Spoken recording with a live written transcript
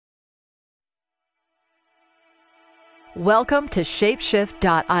Welcome to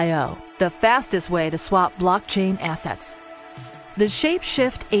Shapeshift.io, the fastest way to swap blockchain assets. The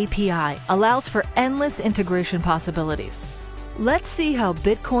Shapeshift API allows for endless integration possibilities. Let's see how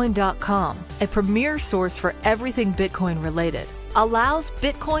Bitcoin.com, a premier source for everything Bitcoin related, allows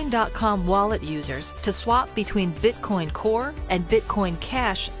Bitcoin.com wallet users to swap between Bitcoin Core and Bitcoin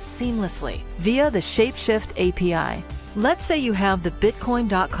Cash seamlessly via the Shapeshift API. Let's say you have the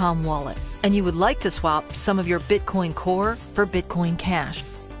Bitcoin.com wallet and you would like to swap some of your Bitcoin Core for Bitcoin Cash.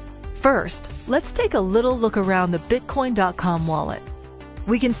 First, let's take a little look around the Bitcoin.com wallet.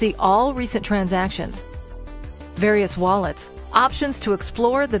 We can see all recent transactions, various wallets, options to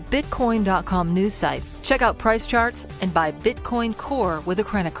explore the Bitcoin.com news site, check out price charts, and buy Bitcoin Core with a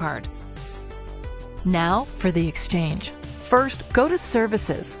credit card. Now for the exchange. First, go to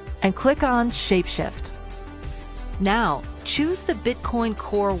Services and click on Shapeshift. Now, choose the Bitcoin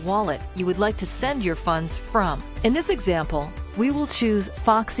Core wallet you would like to send your funds from. In this example, we will choose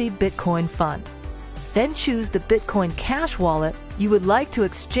Foxy Bitcoin Fund. Then choose the Bitcoin Cash wallet you would like to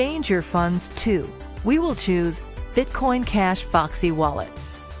exchange your funds to. We will choose Bitcoin Cash Foxy Wallet.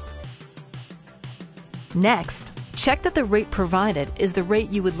 Next, check that the rate provided is the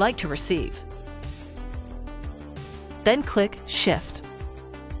rate you would like to receive. Then click Shift.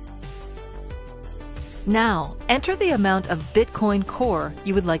 Now, enter the amount of Bitcoin Core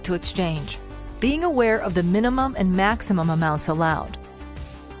you would like to exchange, being aware of the minimum and maximum amounts allowed.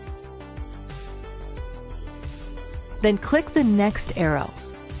 Then click the next arrow.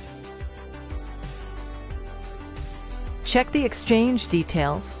 Check the exchange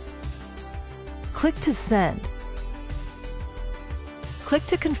details. Click to send. Click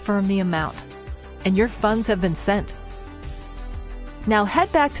to confirm the amount, and your funds have been sent. Now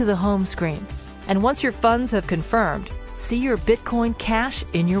head back to the home screen, and once your funds have confirmed, see your Bitcoin Cash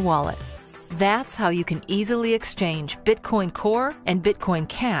in your wallet. That's how you can easily exchange Bitcoin Core and Bitcoin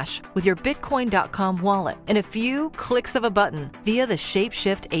Cash with your Bitcoin.com wallet in a few clicks of a button via the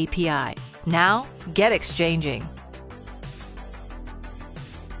Shapeshift API. Now, get exchanging.